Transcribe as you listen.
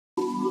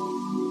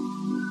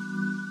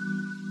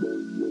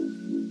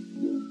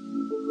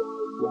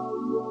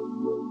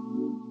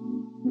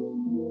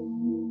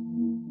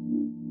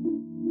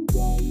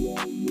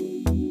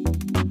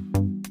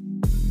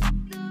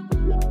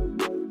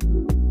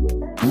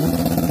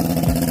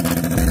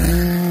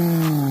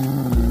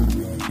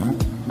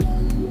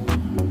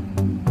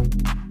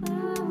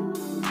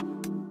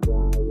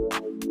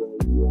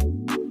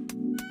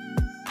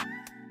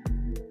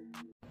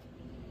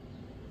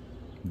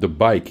The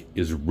bike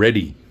is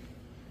ready.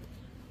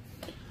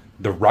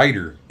 The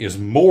rider is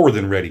more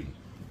than ready.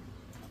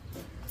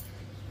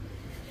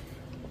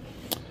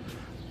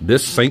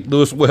 This St.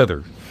 Louis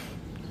weather.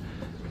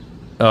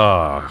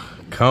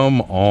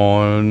 Come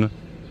on.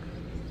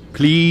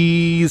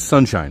 Please,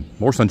 sunshine.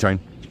 More sunshine.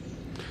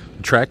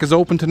 The track is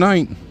open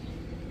tonight.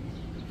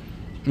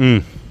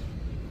 I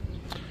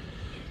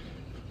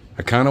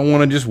kind of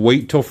want to just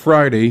wait till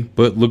Friday,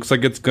 but looks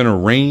like it's going to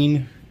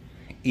rain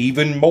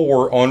even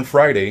more on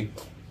Friday.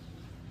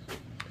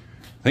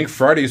 I think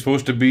Friday is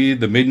supposed to be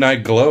the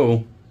Midnight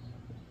Glow,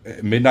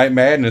 Midnight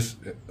Madness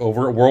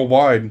over at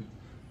Worldwide.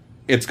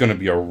 It's going to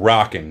be a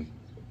rocking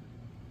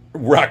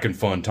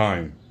fun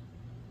time.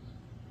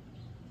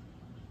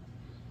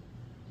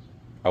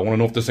 I want to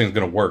know if this thing's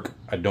going to work.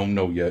 I don't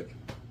know yet.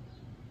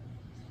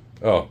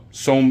 Oh,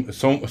 so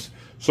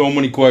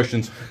many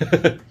questions.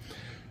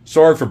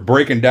 Sorry for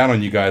breaking down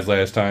on you guys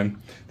last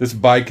time. This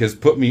bike has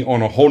put me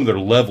on a whole other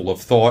level of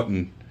thought,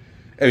 and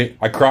I mean,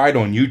 I cried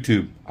on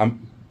YouTube. I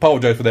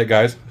apologize for that,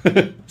 guys.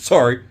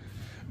 Sorry,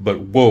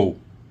 but whoa.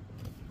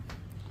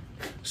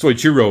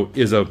 Soichiro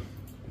is an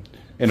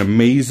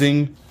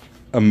amazing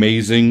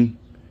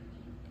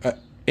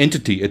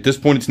entity. At this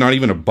point, it's not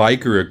even a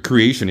bike or a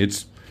creation.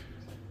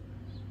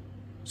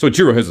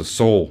 Soichiro has a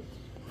soul.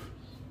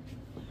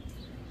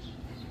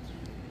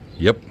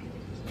 Yep.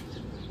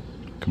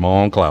 Come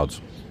on, clouds.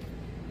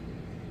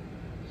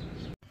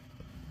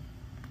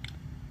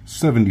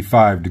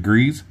 75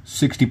 degrees,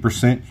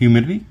 60%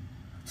 humidity,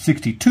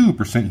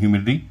 62%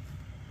 humidity,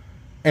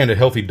 and a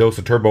healthy dose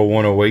of Turbo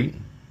 108.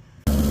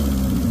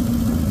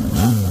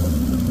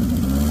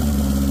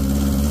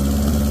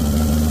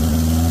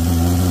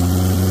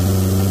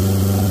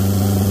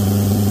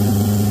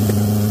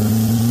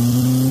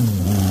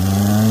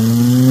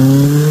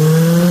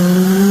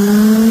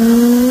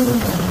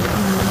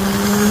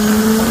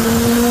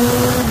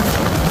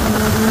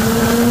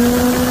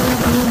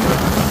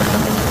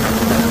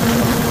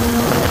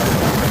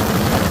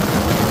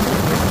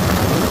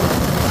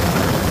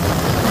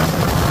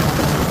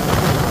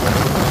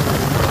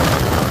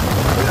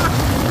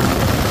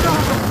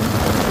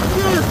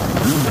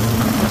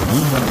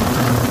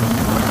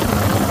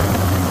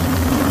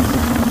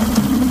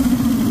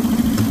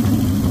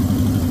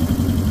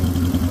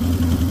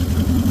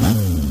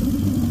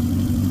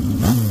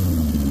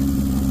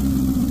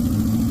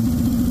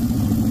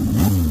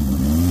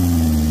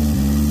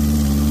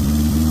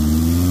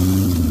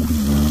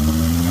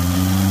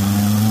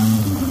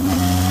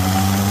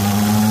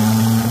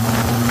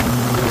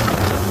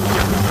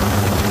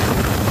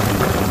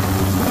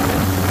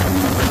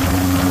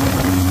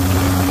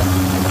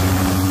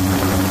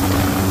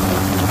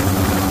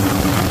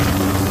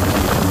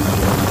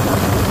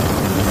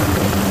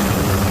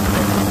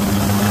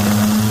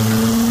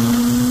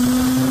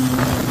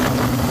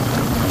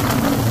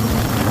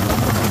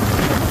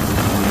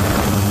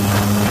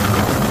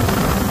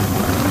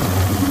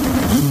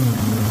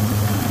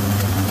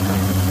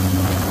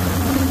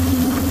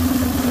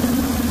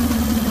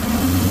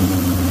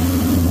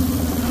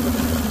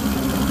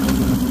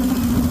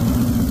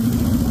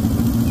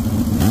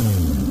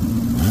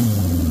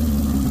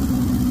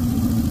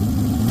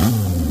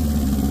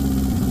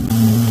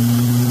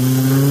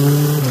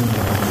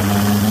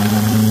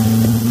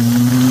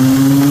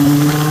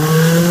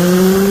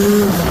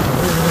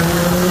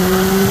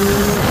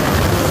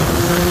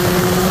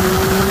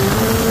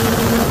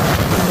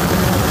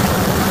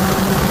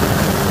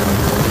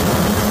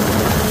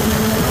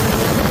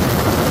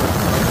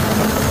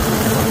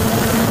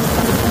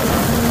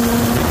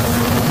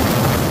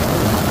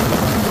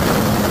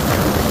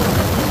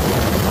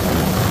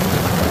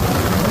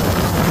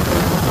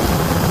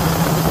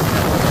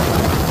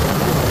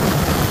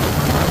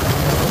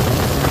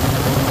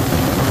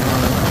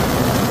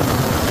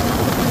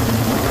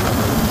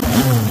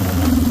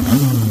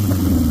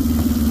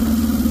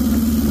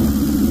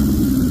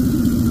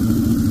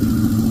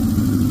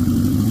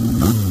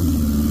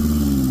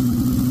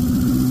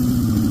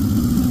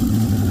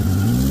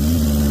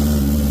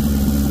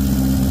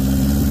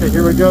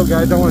 Here we go,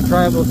 guys. I want to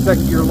try a little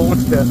second gear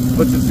launch test.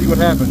 Let's just see what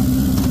happens.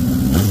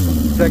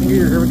 Second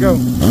gear, here we go.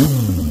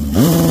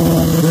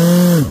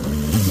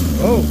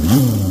 Oh,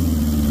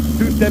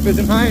 two-step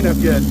isn't high enough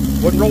yet.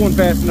 Wasn't rolling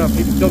fast enough.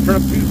 Need to still turn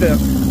up two-step.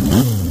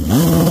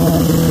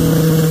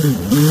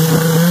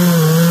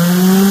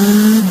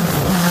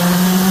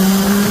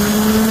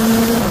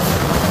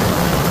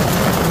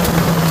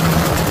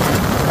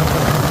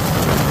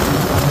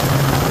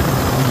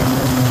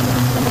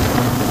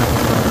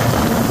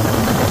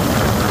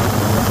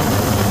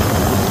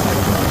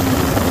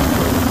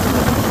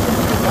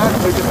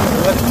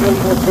 Let's build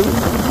more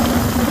boost.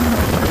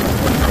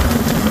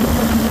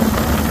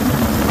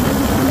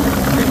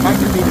 I might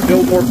just need to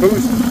build more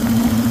boost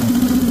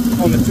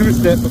on the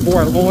two-step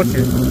before I launch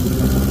it.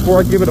 Before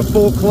I give it a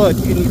full clutch,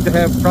 it needs to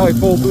have probably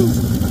full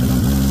boost.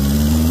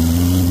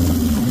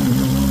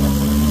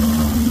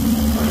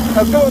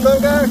 How's it going though,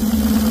 guys?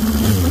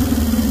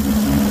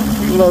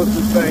 He loves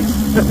this thing.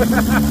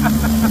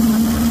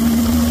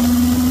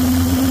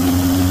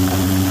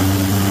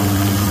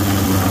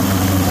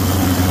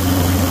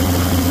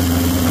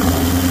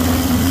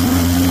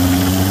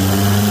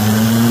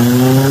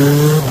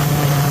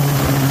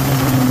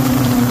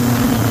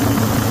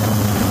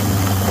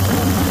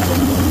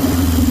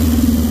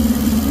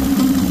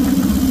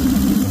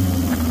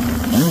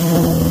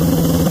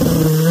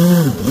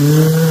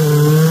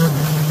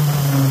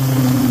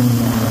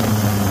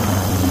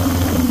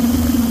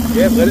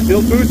 Yeah, let it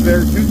build boost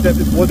there. Two-step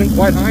just wasn't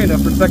quite high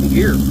enough for second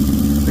gear.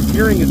 The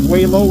gearing is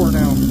way lower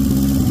now.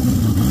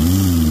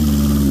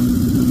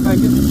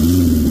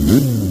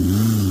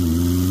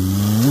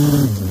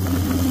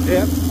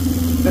 Yeah,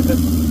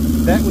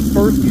 that was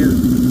first gear.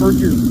 First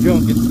gear's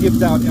junk. It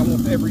skips out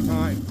almost every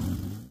time.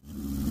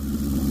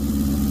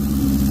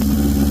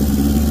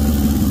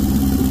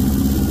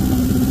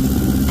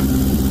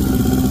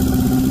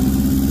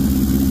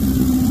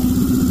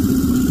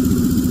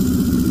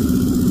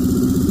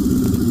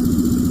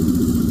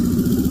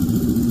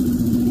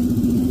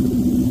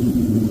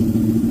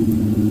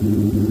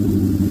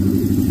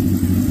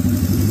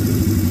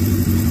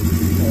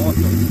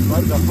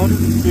 Right to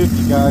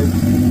 150, guys.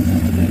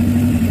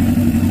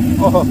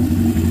 Oh,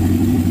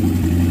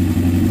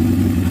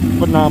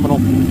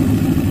 phenomenal.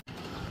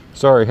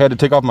 Sorry, had to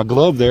take off my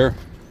glove there.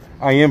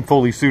 I am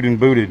fully suited and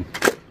booted.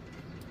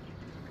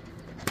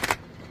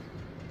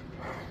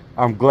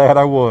 I'm glad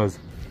I was.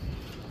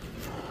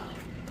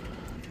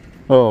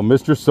 Oh,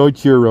 Mr.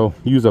 Soichiro,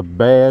 use a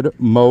bad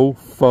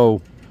mofo.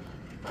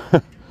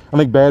 I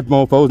think bad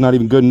mofo is not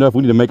even good enough.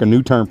 We need to make a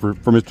new term for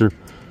Mr.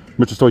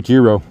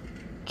 Soichiro.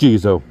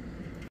 Jeez-o.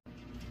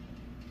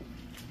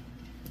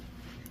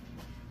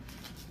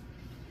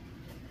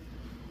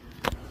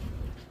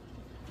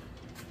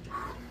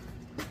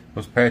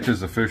 Those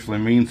patches officially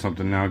mean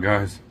something now,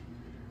 guys.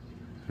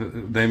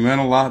 They meant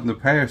a lot in the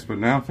past, but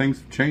now things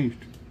have changed.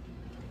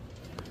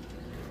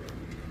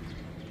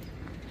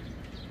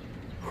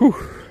 Whew.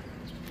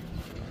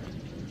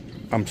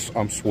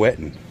 I'm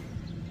sweating.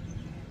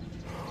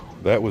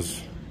 That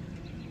was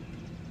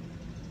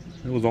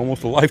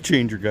almost a life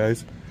changer,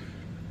 guys.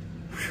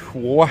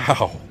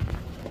 Wow.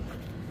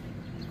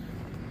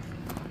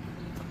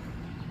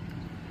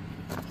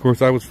 Of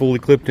course, I was fully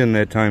clipped in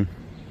that time.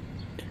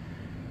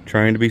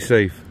 Trying to be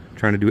safe.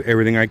 Trying to do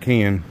everything I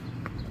can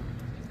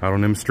out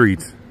on them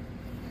streets.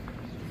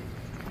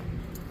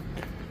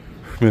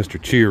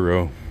 Mr.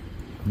 Chiro,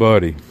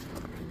 buddy.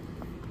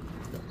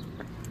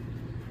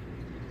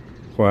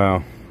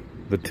 Wow.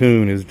 The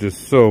tune is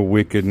just so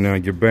wicked now.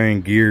 You bang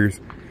gears.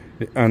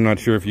 I'm not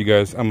sure if you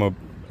guys,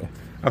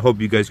 I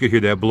hope you guys could hear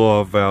that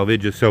blow off valve.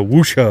 It just so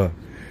whoosha.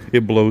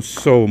 It blows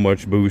so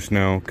much boost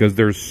now because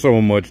there's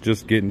so much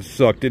just getting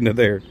sucked into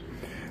there.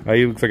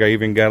 It looks like I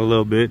even got a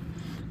little bit.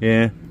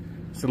 Yeah,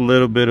 it's a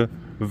little bit of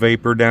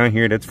vapor down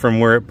here. That's from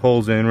where it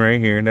pulls in right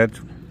here. That's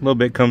a little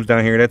bit comes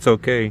down here. That's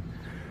okay. A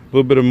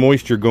little bit of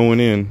moisture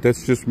going in.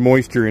 That's just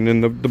moisture, and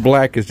then the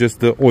black is just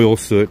the oil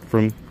soot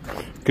from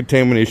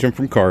contamination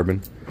from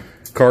carbon.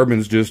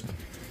 Carbon's just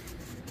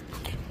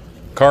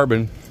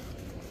carbon.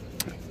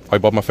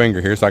 Wipe off my finger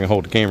here so I can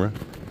hold the camera.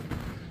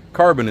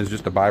 Carbon is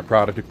just a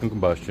byproduct of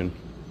combustion.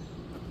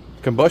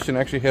 Combustion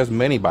actually has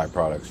many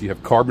byproducts. You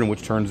have carbon,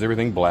 which turns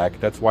everything black.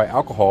 That's why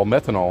alcohol,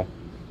 methanol,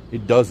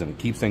 it doesn't. It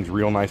keeps things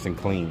real nice and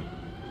clean.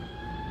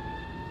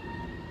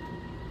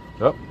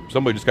 Oh,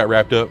 somebody just got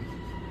wrapped up.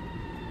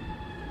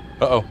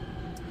 Uh-oh.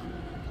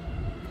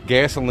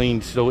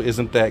 Gasoline still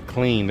isn't that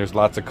clean. There's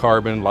lots of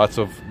carbon,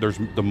 there's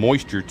the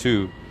moisture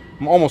too.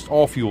 Almost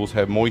all fuels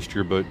have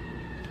moisture, but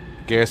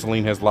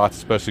gasoline has lots,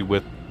 especially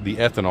with the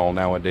ethanol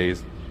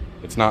nowadays.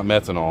 It's not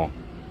methanol.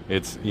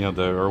 It's, you know,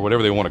 or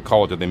whatever they want to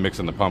call it that they mix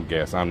in the pump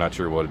gas. I'm not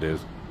sure what it is.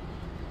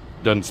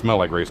 Doesn't smell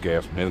like race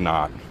gas. It's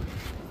not.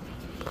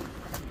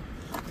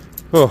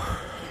 Oh.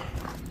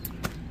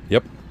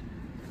 Yep.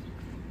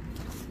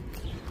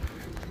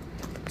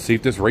 See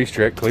if this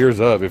racetrack clears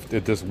up. If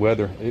this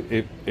weather,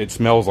 it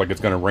smells like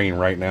it's going to rain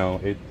right now.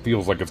 It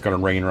feels like it's going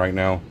to rain right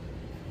now.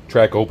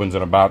 Track opens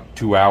in about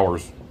 2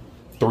 hours,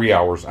 3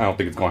 hours. I don't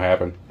think it's going to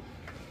happen.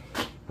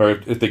 Or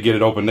if they get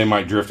it open, they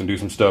might drift and do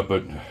some stuff,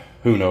 but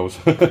who knows?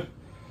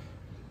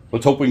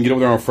 Let's hope we can get over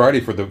there on Friday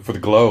for the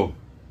glow.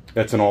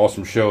 That's an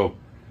awesome show.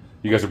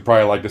 You guys would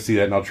probably like to see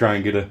that, and I'll try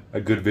and get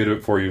a good video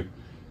for you.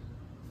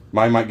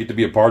 Mine might get to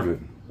be a part of it.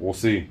 We'll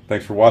see.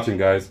 Thanks for watching,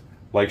 guys.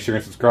 Like, share,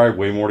 and subscribe.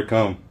 Way more to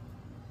come.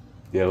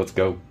 Yeah, let's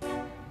go.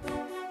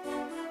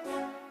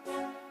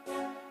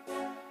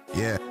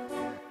 Yeah.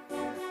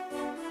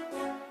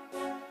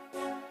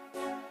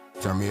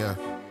 Turn me up.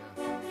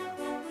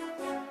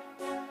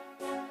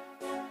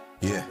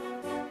 Yeah.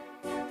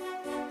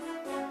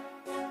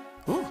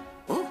 Ooh,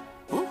 ooh,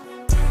 ooh.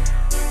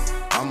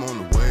 I'm on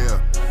the way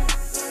up.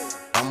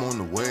 I'm on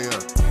the way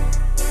up.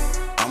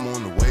 I'm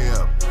on the way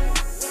up.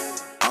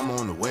 I'm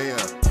on the way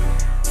up.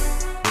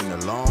 Been a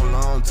long,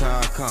 long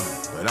time coming. coming,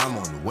 but I'm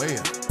on the way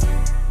up.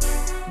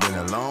 Been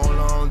a long,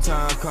 long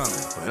time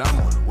coming, but I'm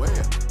on the way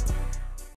up.